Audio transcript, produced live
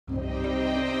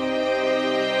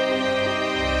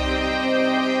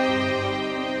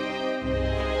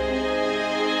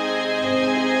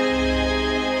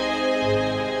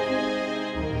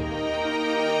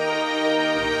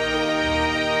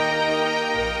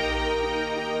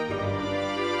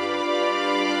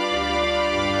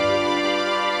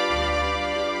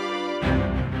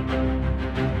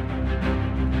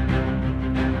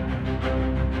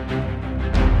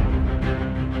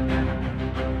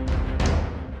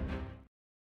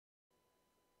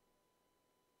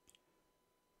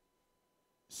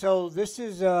So this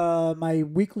is my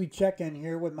weekly check-in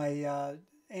here with my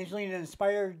Angelina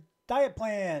inspired diet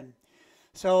plan.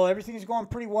 So everything's going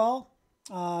pretty well.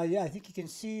 Yeah, I think you can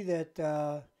see that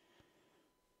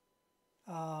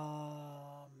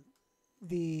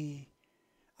the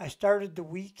I started the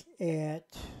week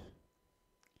at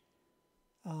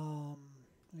um,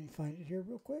 let me find it here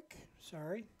real quick.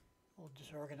 Sorry, a little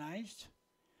disorganized.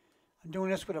 I'm doing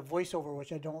this with a voiceover,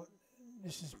 which I don't.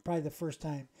 This is probably the first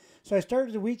time. So I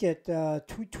started the week at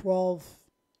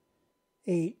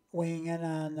 212.8, weighing in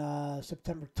on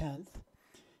September 10th,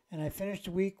 and I finished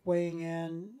the week weighing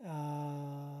in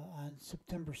on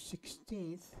September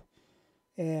 16th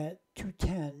at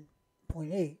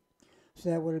 210.8.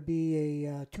 So that would be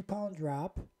a 2 pound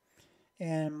drop.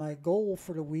 And my goal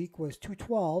for the week was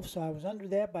 212, so I was under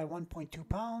that by 1.2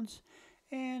 pounds.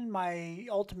 And my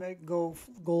ultimate goal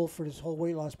for this whole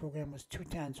weight loss program was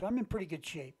 210. So I'm in pretty good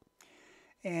shape.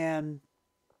 And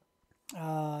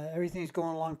everything's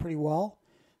going along pretty well.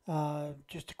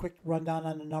 Just a quick rundown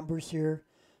on the numbers here.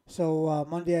 So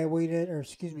Monday I weighed in, or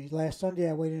excuse me, last Sunday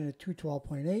I weighed in at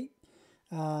 212.8.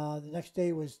 The next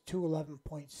day was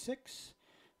 211.6.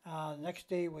 The next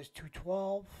day was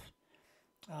 212.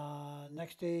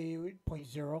 Next day, point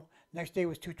 0. Next day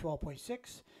was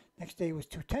 212.6. Next day was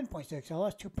 210.6. I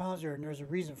lost 2 pounds there, and there's a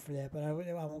reason for that, but I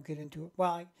won't get into it.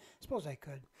 Well, I suppose I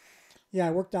could. Yeah,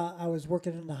 I was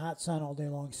working in the hot sun all day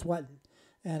long, sweating,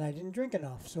 and I didn't drink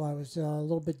enough, so I was a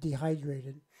little bit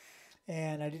dehydrated,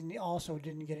 and I didn't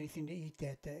get anything to eat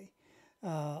that day.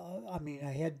 I mean,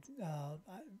 I had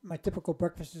my typical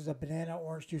breakfast is a banana,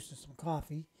 orange juice, and some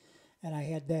coffee, and I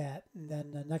had that. And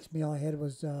then the next meal I had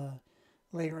was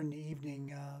later in the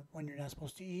evening when you're not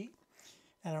supposed to eat.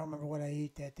 I don't remember what I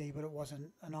ate that day, but it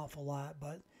wasn't an awful lot.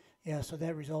 But yeah, so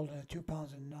that resulted in 2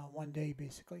 pounds in one day,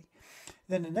 basically.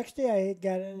 Then the next day I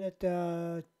got in at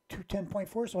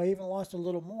 210.4, so I even lost a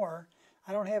little more.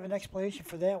 I don't have an explanation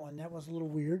for that one. That was a little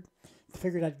weird.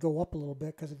 Figured I'd go up a little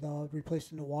bit because of the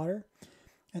replacing the water.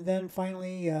 And then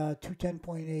finally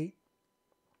 210.8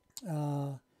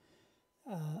 uh,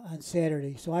 on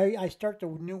Saturday. So I start the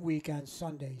new week on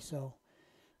Sunday. So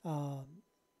um,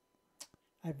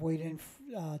 I've weighed in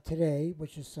today,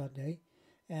 which is Sunday,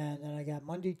 and then I got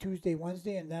Monday, Tuesday,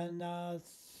 Wednesday, and then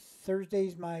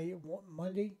Thursday's my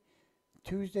Monday,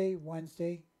 Tuesday,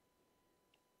 Wednesday,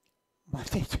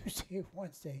 Monday, Tuesday,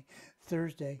 Wednesday,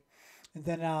 Thursday, and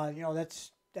then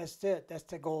that's it. That's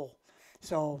the goal.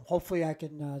 So hopefully I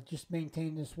can just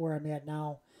maintain this where I'm at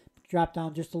now, drop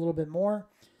down just a little bit more.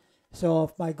 So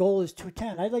if my goal is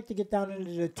 210, I'd like to get down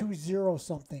into the 20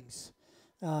 somethings.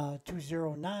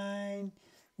 209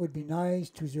 would be nice.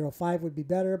 205 would be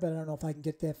better, but I don't know if I can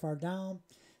get that far down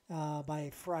by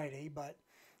Friday. But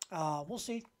we'll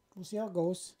see. We'll see how it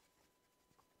goes.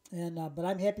 And but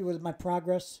I'm happy with my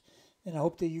progress, and I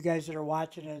hope that you guys that are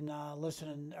watching and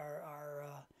listening are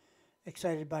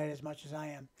excited by it as much as I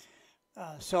am.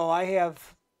 So uh, I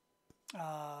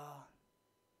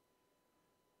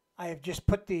have just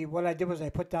put what I did was I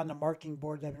put down the marking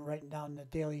board. I've been writing down the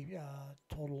daily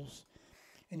totals,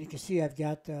 and you can see I've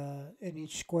got in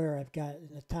each square I've got in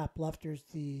the top left there's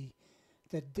the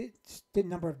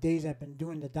number of days I've been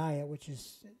doing the diet, which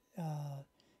is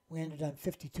we ended on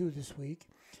 52 this week,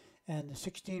 and the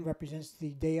 16 represents the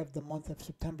day of the month of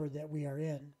September that we are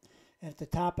in, and at the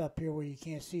top up here where you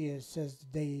can't see it says the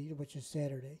day, which is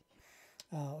Saturday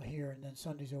here, and then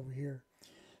Sunday's over here.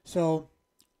 So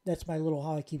that's my little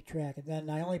how I keep track. And then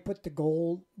I only put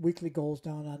the weekly goals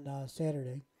down on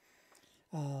Saturday,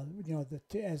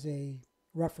 as a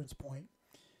reference point,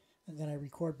 and then I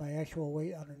record my actual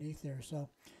weight underneath there. So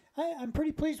I'm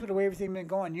pretty pleased with the way everything's been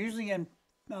going. Usually in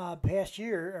past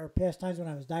year or past times when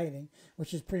I was dieting,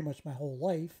 which is pretty much my whole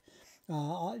life,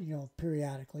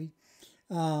 periodically.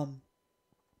 Um,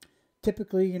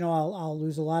 Typically, I'll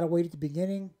lose a lot of weight at the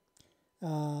beginning.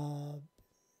 Uh,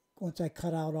 Once I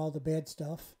cut out all the bad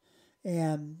stuff,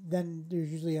 and then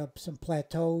there's usually some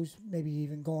plateaus, maybe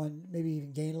even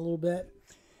gain a little bit,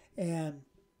 and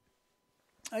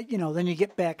then you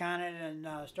get back on it and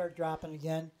start dropping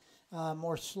again, a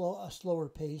slower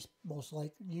pace, most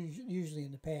like usually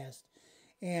in the past,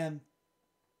 and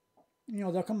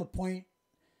there'll come a point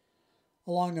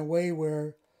along the way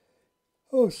where,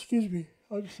 oh, excuse me,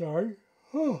 I'm sorry,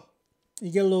 oh,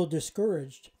 you get a little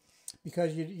discouraged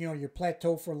because you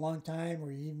plateau for a long time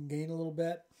or you even gain a little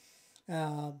bit.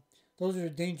 Um, those are the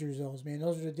danger zones, man.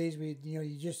 Those are the days where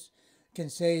you just can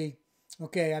say,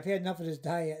 okay, I've had enough of this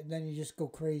diet, and then you just go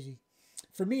crazy.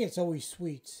 For me, it's always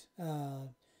sweets,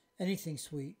 anything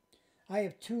sweet. I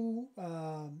have two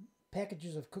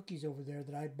packages of cookies over there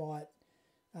that I bought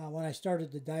when I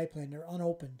started the diet plan. They're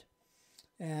unopened,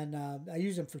 and I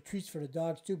use them for treats for the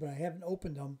dogs too, but I haven't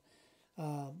opened them.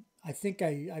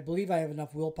 I believe I have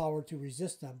enough willpower to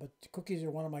resist them, but the cookies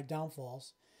are one of my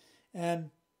downfalls.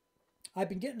 And I've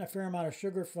been getting a fair amount of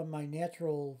sugar from my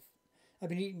natural. I've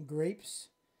been eating grapes,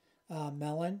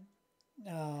 melon.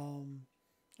 Um,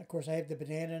 of course, I have the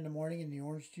banana in the morning and the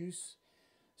orange juice.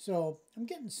 So I'm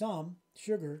getting some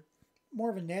sugar, more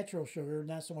of a natural sugar,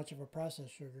 not so much of a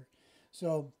processed sugar.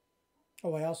 So,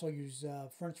 oh, I also use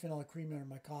French vanilla creamer in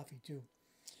my coffee too.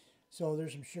 So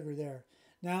there's some sugar there.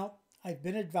 Now, I've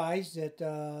been advised that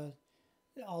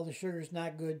all the sugar is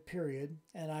not good, period.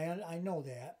 And I know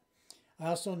that. I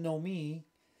also know me.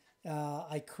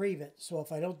 I crave it. So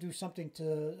if I don't do something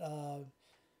to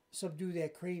subdue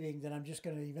that craving, then I'm just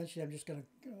going to, eventually, I'm just going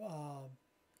to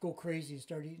go crazy and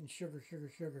start eating sugar, sugar,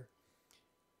 sugar.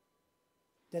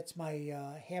 That's my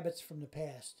habits from the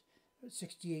past.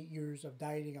 68 years of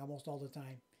dieting almost all the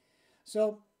time.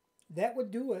 So that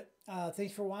would do it.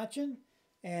 Thanks for watching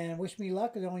and wish me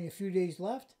luck. There's only a few days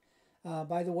left.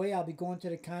 By the way, I'll be going to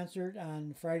the concert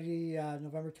on Friday,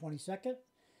 November 22nd.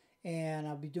 And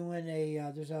I'll be doing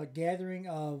there's a gathering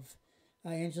of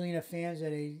Angelina fans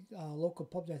at a local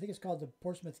pub. I think it's called the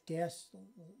Portsmouth Gas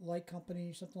Light Company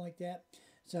or something like that.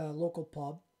 It's a local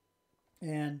pub.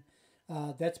 And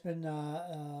that's been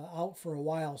out for a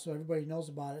while, so everybody knows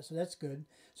about it. So that's good.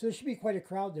 So there should be quite a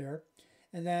crowd there.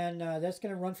 And then that's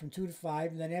going to run from 2 to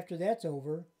 5. And then after that's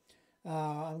over,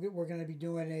 we're going to be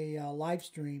doing a live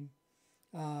stream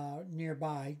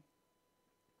nearby.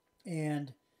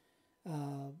 And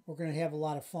we're going to have a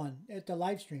lot of fun at the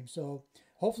live stream. So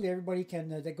hopefully everybody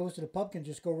that goes to the pub can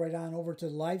just go right on over to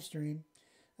the live stream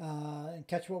and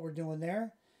catch what we're doing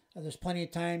there. There's plenty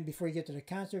of time before you get to the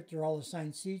concert. They're all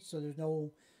assigned seats, so there's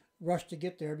no rush to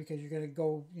get there because you're going to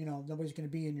go, nobody's going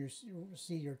to be in your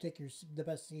seat or take the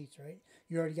best seats, right?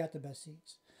 You already got the best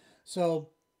seats. So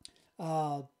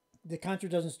the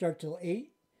concert doesn't start till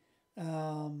 8.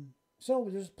 So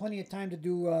there's plenty of time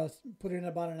to put in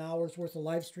about an hour's worth of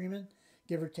live streaming,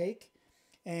 give or take,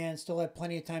 and still have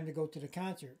plenty of time to go to the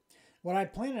concert. What I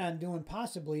plan on doing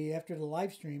possibly after the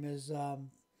live stream is,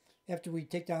 after we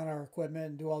take down our equipment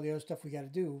and do all the other stuff we got to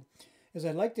do, is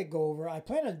I'd like to go over. I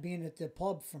plan on being at the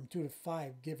pub from 2 to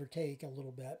 5, give or take a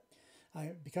little bit.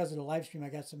 Because of the live stream, I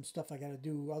got some stuff I got to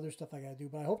do, other stuff I got to do,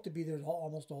 but I hope to be there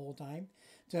almost the whole time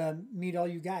to meet all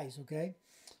you guys, okay?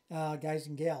 Guys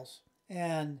and gals.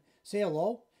 And say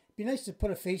hello. It'd be nice to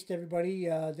put a face to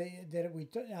everybody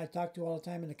I talk to all the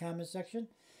time in the comments section.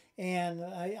 And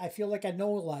I feel like I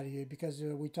know a lot of you because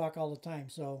we talk all the time.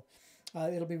 So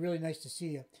it'll be really nice to see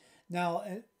you. Now,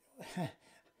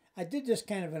 I did this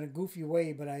kind of in a goofy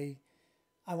way, but I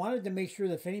wanted to make sure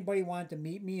that if anybody wanted to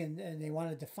meet me and they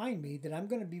wanted to find me, that I'm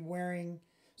going to be wearing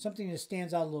something that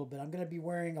stands out a little bit. I'm going to be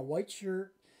wearing a white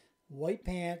shirt, white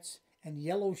pants, and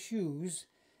yellow shoes.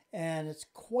 And it's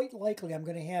quite likely I'm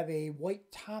going to have a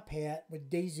white top hat with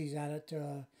daisies on it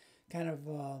to kind of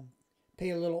pay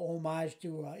a little homage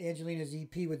to Angelina's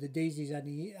EP with the daisies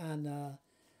on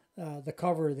the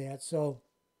cover of that. So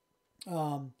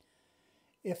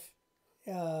if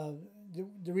the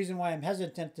reason why I'm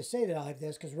hesitant to say that I'll have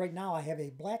this because right now I have a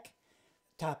black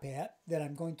top hat that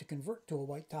I'm going to convert to a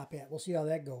white top hat. We'll see how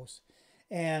that goes.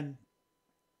 And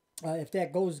if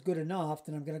that goes good enough,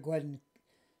 then I'm going to go ahead and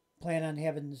plan on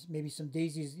having maybe some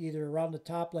daisies either around the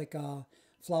top like a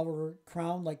flower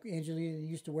crown like Angelina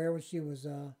used to wear when she was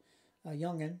a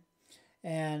youngin'.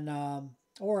 And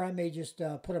or I may just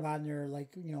put them on there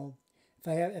like,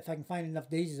 if I can find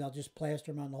enough daisies, I'll just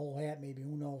plaster them on the whole hat maybe.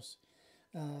 Who knows?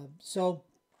 So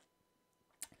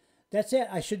that's it.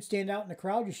 I should stand out in the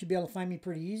crowd. You should be able to find me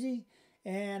pretty easy.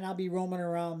 And I'll be roaming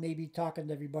around maybe talking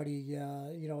to everybody,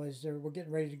 as we're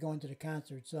getting ready to go into the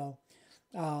concert. So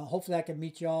hopefully I can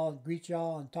meet y'all and greet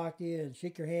y'all and talk to you and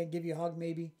shake your hand, give you a hug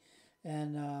maybe,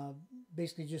 and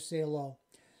basically just say hello.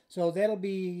 So that'll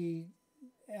be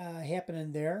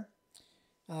happening there.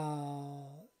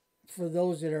 For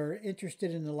those that are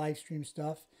interested in the live stream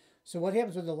stuff. So what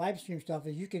happens with the live stream stuff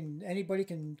is anybody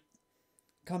can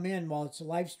come in while it's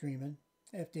live streaming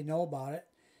if they know about it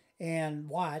and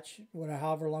watch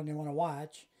however long they want to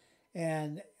watch.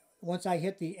 And once I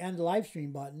hit the end live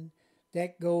stream button,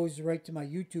 that goes right to my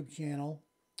YouTube channel,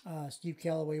 Steve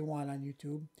Callaway 1 on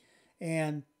YouTube,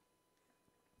 and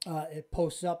it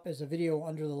posts up as a video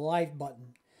under the live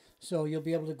button. So you'll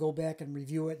be able to go back and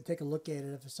review it and take a look at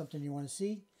it if it's something you want to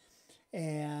see.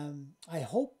 And I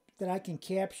hope that I can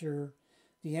capture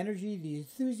the energy, the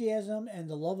enthusiasm, and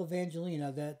the love of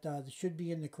Angelina that should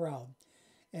be in the crowd.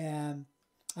 And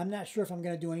I'm not sure if I'm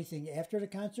going to do anything after the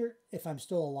concert, if I'm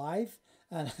still alive.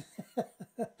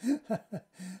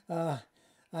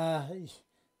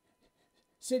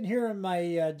 sitting here in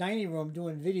my dining room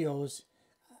doing videos,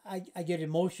 I get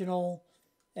emotional,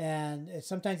 and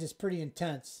sometimes it's pretty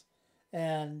intense.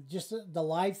 And just the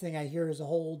live thing I hear is a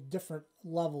whole different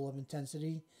level of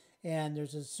intensity, and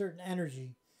there's a certain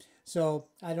energy. So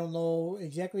I don't know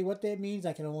exactly what that means.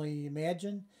 I can only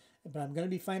imagine, but I'm going to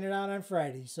be finding out on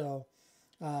Friday. So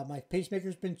my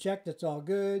pacemaker's been checked. It's all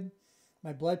good.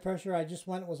 My blood pressure, I just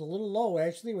went, was a little low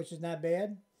actually, which is not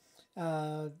bad.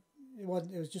 Uh, it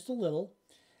was just a little,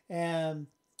 and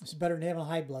it's better than having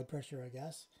high blood pressure, I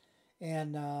guess.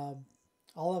 And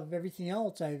all of everything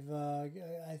else,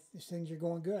 things are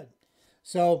going good.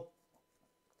 So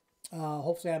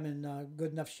hopefully, I'm in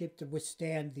good enough shape to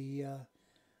withstand the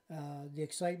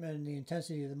excitement and the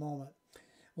intensity of the moment.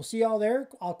 We'll see y'all there.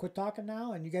 I'll quit talking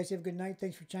now, and you guys have a good night.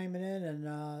 Thanks for chiming in and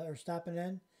or stopping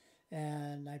in,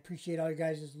 and I appreciate all you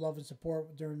guys' love and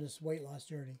support during this weight loss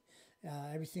journey.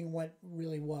 Everything went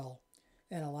really well,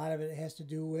 and a lot of it has to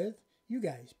do with you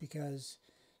guys because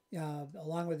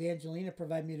along with Angelina,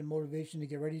 provide me the motivation to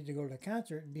get ready to go to the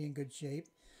concert and be in good shape.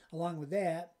 Along with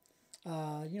that,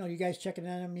 you guys checking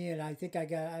in on me, and I think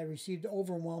I received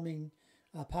overwhelming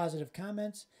positive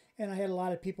comments, and I had a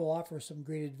lot of people offer some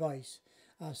great advice.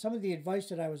 Some of the advice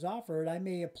that I was offered, I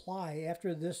may apply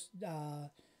after this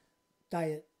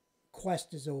diet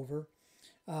quest is over.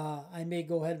 I may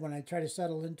go ahead when I try to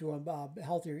settle into a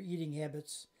healthier eating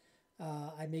habits.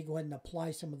 I may go ahead and apply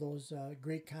some of those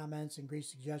great comments and great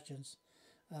suggestions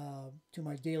to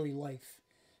my daily life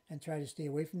and try to stay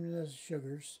away from the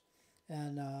sugars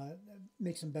and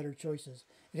make some better choices.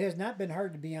 It has not been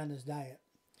hard to be on this diet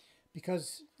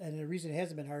and the reason it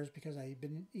hasn't been hard is because I've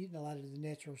been eating a lot of the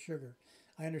natural sugar.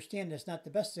 I understand that's not the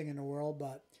best thing in the world,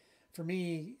 but for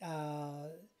me,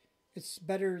 it's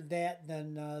better that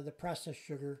than the processed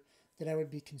sugar that I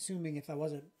would be consuming if I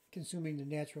wasn't consuming the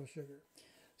natural sugar.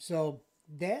 So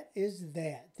that is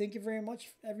that. Thank you very much,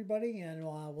 everybody, and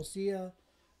we'll see you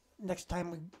next time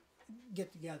we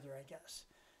get together, I guess.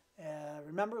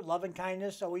 Remember, love and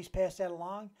kindness, always pass that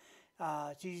along.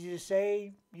 It's easy to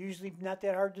say, usually not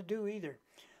that hard to do either.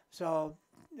 So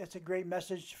that's a great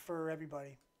message for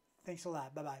everybody. Thanks a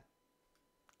lot. Bye-bye.